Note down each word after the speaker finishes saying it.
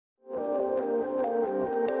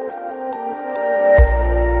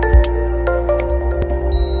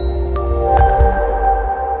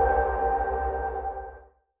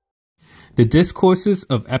The Discourses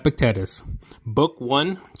of Epictetus, Book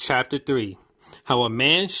 1, Chapter 3. How a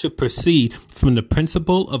man should proceed from the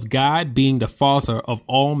principle of God being the father of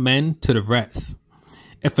all men to the rest.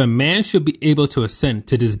 If a man should be able to assent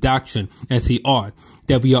to this doctrine as he ought,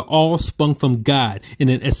 that we are all sprung from God in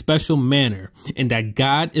an especial manner, and that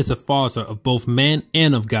God is the father of both men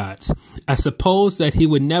and of gods, I suppose that he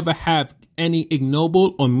would never have any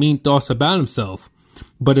ignoble or mean thoughts about himself.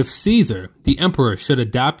 But if Caesar, the emperor, should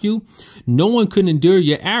adopt you, no one could endure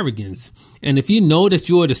your arrogance. And if you know that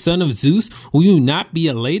you are the son of Zeus, will you not be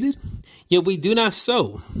elated? Yet we do not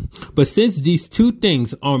so. But since these two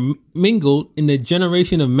things are mingled in the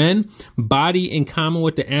generation of men, body in common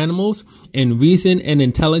with the animals, and reason and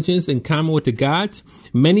intelligence in common with the gods,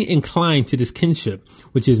 many incline to this kinship,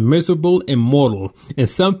 which is miserable and mortal, and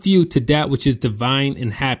some few to that which is divine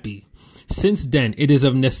and happy. Since then, it is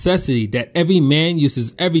of necessity that every man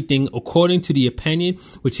uses everything according to the opinion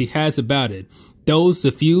which he has about it. Those,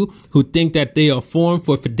 the few, who think that they are formed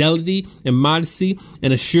for fidelity and modesty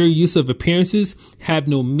and a sure use of appearances, have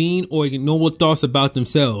no mean or ignoble thoughts about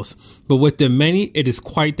themselves. But with the many, it is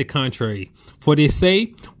quite the contrary. For they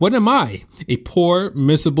say, what am I? A poor,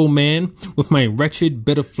 miserable man with my wretched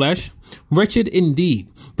bit of flesh? Wretched indeed,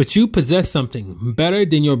 but you possess something better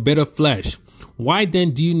than your bit of flesh. Why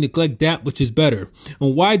then do you neglect that which is better?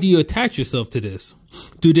 And why do you attach yourself to this?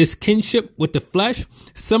 Through this kinship with the flesh,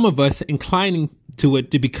 some of us inclining to it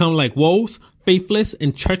to become like wolves, faithless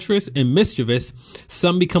and treacherous and mischievous.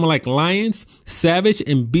 Some become like lions, savage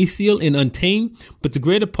and bestial and untamed, but the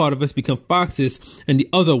greater part of us become foxes and the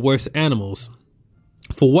other worse animals.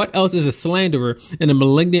 For what else is a slanderer and a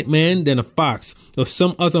malignant man than a fox, or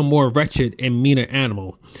some other more wretched and meaner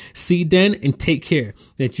animal? See then and take care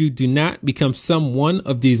that you do not become some one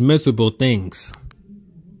of these miserable things.